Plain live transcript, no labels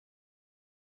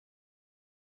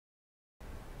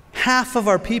half of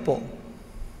our people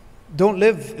don't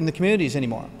live in the communities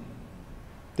anymore.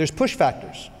 There's push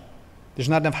factors. There's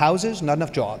not enough houses, not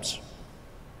enough jobs.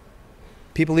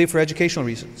 People leave for educational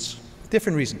reasons,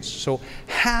 different reasons. So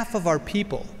half of our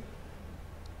people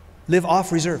live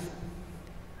off reserve.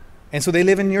 And so they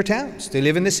live in your towns, they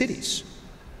live in the cities.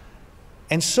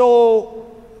 And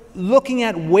so looking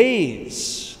at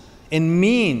ways and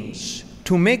means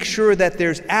to make sure that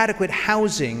there's adequate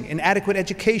housing and adequate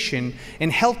education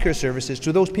and healthcare services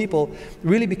to those people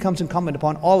really becomes incumbent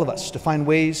upon all of us to find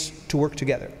ways to work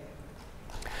together.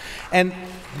 And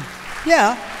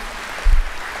yeah,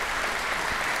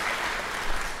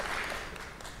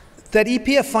 that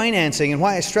EPF financing, and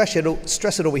why I stress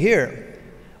it over here,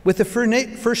 with the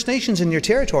First Nations in your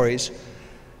territories,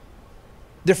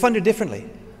 they're funded differently,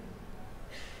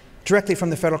 directly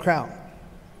from the federal crown,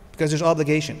 because there's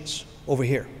obligations over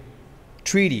here.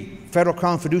 Treaty, federal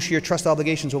crown fiduciary trust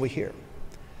obligations over here.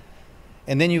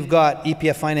 And then you've got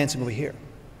EPF financing over here.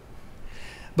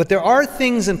 But there are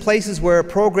things and places where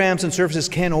programs and services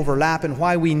can overlap and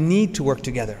why we need to work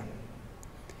together.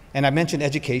 And I mentioned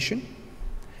education.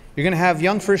 You're going to have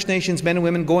young First Nations men and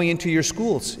women going into your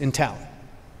schools in town.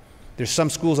 There's some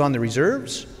schools on the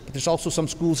reserves, but there's also some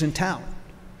schools in town.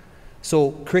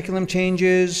 So curriculum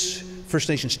changes, First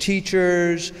Nations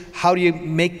teachers, how do you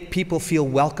make people feel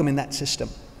welcome in that system?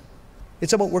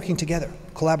 It's about working together,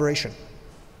 collaboration.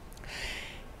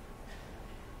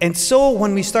 And so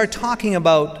when we start talking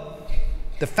about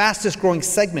the fastest growing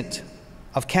segment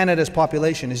of Canada's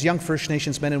population is young First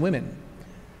Nations men and women.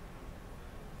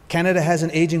 Canada has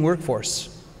an aging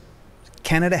workforce.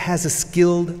 Canada has a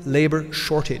skilled labor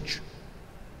shortage.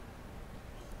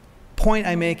 Point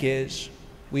I make is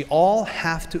we all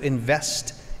have to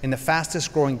invest in the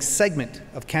fastest growing segment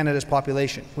of Canada's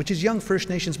population, which is young First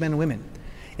Nations men and women,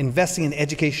 investing in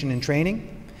education and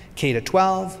training,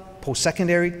 K-12,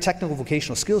 post-secondary, technical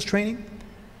vocational skills training,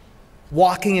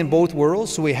 walking in both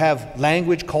worlds, so we have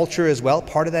language, culture as well,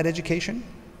 part of that education,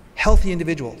 healthy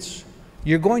individuals.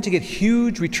 You're going to get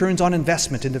huge returns on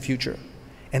investment in the future,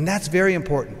 and that's very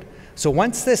important. So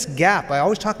once this gap, I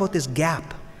always talk about this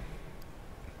gap,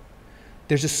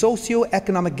 there's a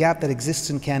socio-economic gap that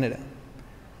exists in Canada.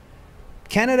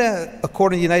 Canada,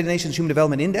 according to the United Nations Human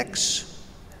Development Index,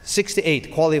 6 to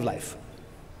 8, quality of life.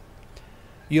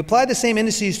 You apply the same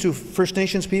indices to First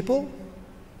Nations people,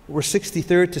 we're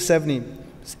 63rd to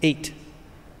 78.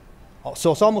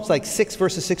 So it's almost like 6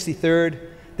 versus 63rd,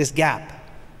 this gap.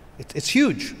 It's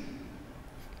huge.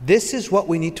 This is what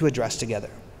we need to address together.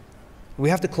 We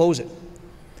have to close it.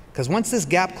 Because once this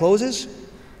gap closes,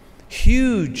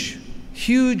 huge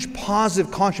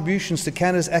positive contributions to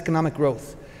Canada's economic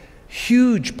growth.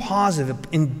 Huge positive,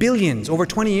 in billions, over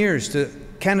 20 years, to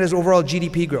Canada's overall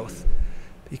GDP growth.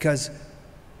 Because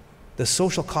the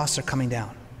social costs are coming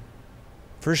down.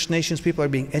 First Nations people are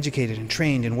being educated and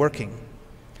trained and working.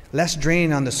 Less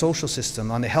drain on the social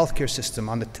system, on the healthcare system,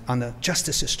 on the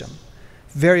justice system.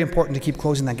 Very important to keep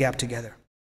closing that gap together.